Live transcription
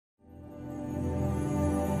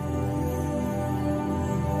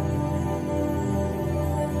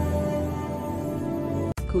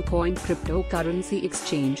KuCoin cryptocurrency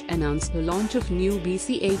exchange announced the launch of new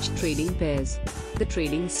BCH trading pairs. The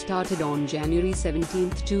trading started on January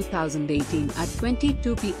 17, 2018 at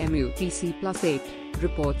 22 p.m. UTC+8,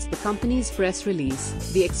 reports the company's press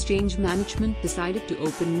release. The exchange management decided to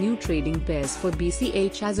open new trading pairs for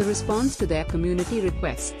BCH as a response to their community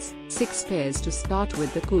requests. 6 pairs to start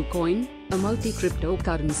with. The KuCoin, a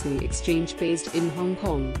multi-cryptocurrency exchange based in Hong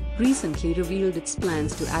Kong, recently revealed its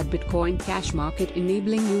plans to add Bitcoin Cash Market,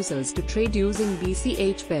 enabling users to trade using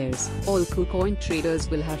BCH pairs. All KuCoin traders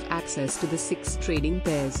will have access to the 6 trading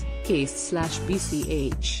pairs: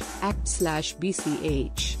 Case/BCH,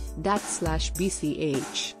 Act/BCH,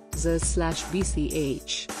 Dat/BCH,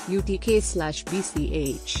 Zers/BCH,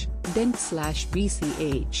 UTK/BCH,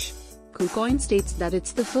 Dent/BCH. KuCoin states that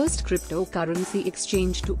it's the first cryptocurrency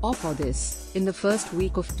exchange to offer this. In the first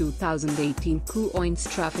week of 2018, KuCoin's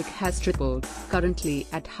traffic has tripled, currently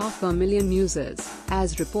at 500,000 users,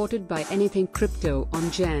 as reported by Anything Crypto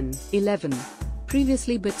on Jan 11.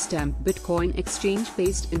 Previously, Bitstamp Bitcoin exchange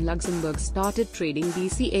based in Luxembourg started trading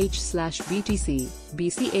BCH/BTC,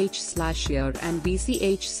 BCH/EUR and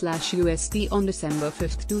BCH/USD on December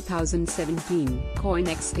 5, 2017.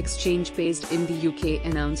 CoinEx exchange based in the UK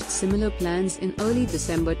announced similar plans in early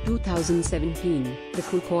December 2017. The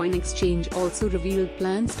KuCoin exchange also revealed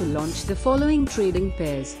plans to launch the following trading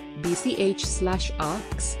pairs: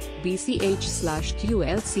 BCH/ARX,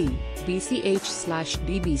 BCH/QLC,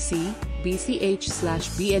 BCH/DBC,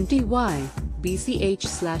 BCH/BNTY,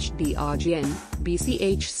 BCH/DRGN,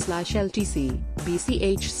 BCH/LTC,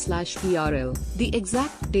 BCH/PRL. The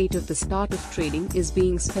exact date of the start of trading is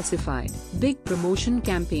being specified. Big promotion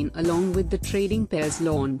campaign along with the trading pairs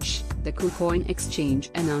launch. The KuCoin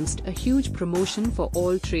exchange announced a huge promotion for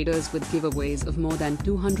all traders with giveaways of more than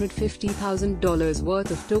 $250,000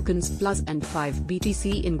 worth of tokens plus and 5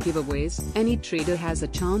 BTC in giveaways. Any trader has a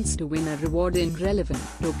chance to win a reward in relevant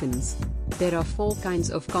tokens. There are 4 kinds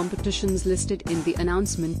of competitions listed in the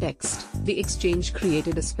announcement text. The exchange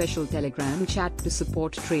created a special Telegram chat to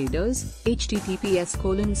support traders.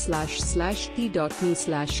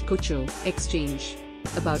 https://t.me/kucho exchange.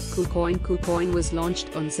 About KuCoin. KuCoin was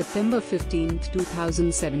launched on September 15,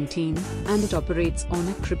 2017, and it operates on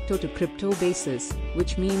a crypto-to-crypto basis,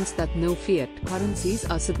 which means that no fiat currencies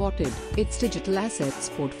are supported. Its digital assets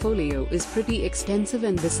portfolio is pretty extensive,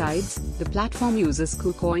 and besides, the platform uses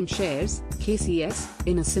KuCoin shares, KCS,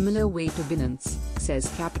 in a similar way to Binance, says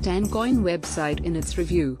Captain Coin website in its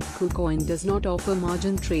review. KuCoin does not offer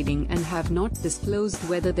margin trading and have not disclosed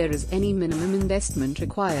whether there is any minimum investment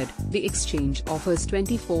required. The exchange offers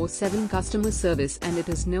 24/7 customer service, and it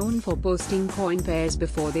is known for posting coin pairs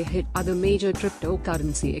before they hit other major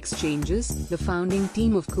cryptocurrency exchanges. The founding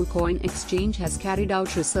team of KuCoin exchange has carried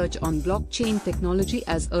out research on blockchain technology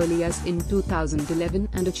as early as in 2011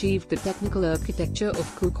 and achieved the technical architecture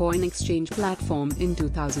of KuCoin exchange platform in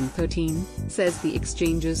 2013, says the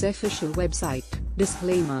exchange's official website.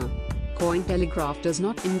 Disclaimer: Cointelegraph does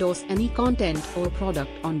not endorse any content or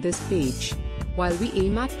product on this page. While we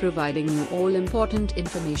aim at providing you all important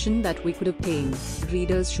information that we could obtain,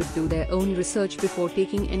 readers should do their own research before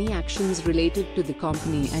taking any actions related to the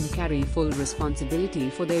company and carry full responsibility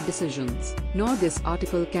for their decisions. Nor this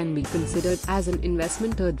article can be considered as an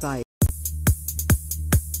investment advice.